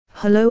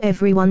Hello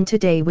everyone,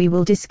 today we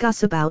will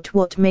discuss about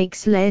what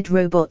makes LED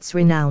robots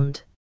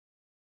renowned.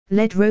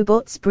 LED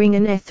robots bring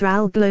an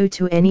ethereal glow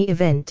to any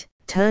event,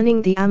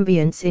 turning the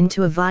ambience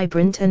into a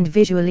vibrant and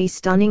visually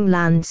stunning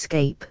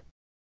landscape.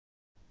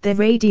 Their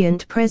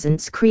radiant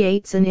presence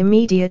creates an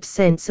immediate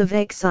sense of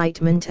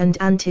excitement and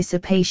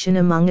anticipation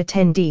among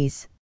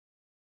attendees.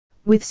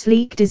 With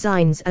sleek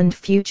designs and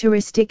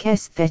futuristic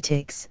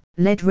aesthetics,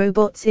 LED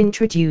robots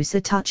introduce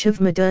a touch of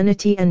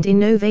modernity and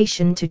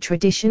innovation to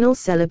traditional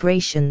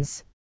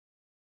celebrations.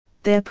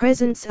 Their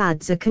presence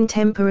adds a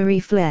contemporary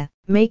flair,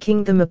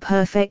 making them a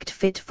perfect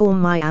fit for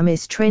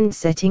Miami's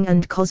trend-setting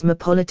and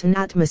cosmopolitan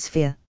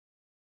atmosphere.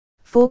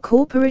 For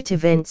corporate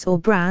events or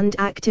brand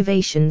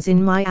activations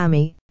in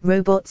Miami,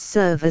 robots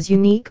serve as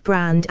unique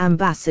brand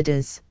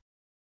ambassadors.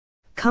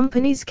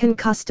 Companies can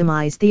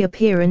customize the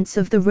appearance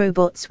of the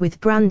robots with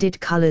branded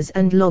colors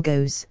and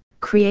logos,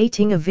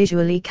 creating a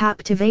visually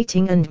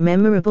captivating and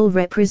memorable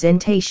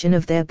representation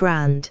of their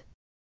brand.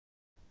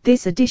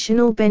 This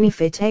additional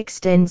benefit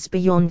extends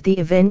beyond the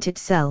event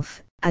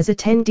itself, as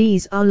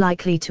attendees are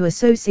likely to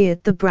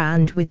associate the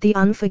brand with the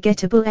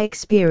unforgettable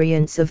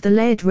experience of the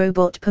LED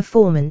robot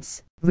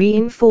performance,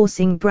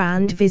 reinforcing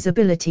brand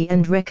visibility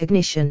and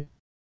recognition.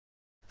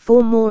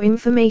 For more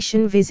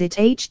information visit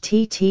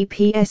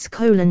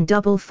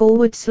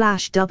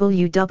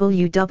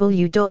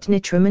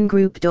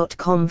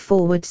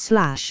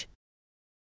https://www.nitramangroup.com/.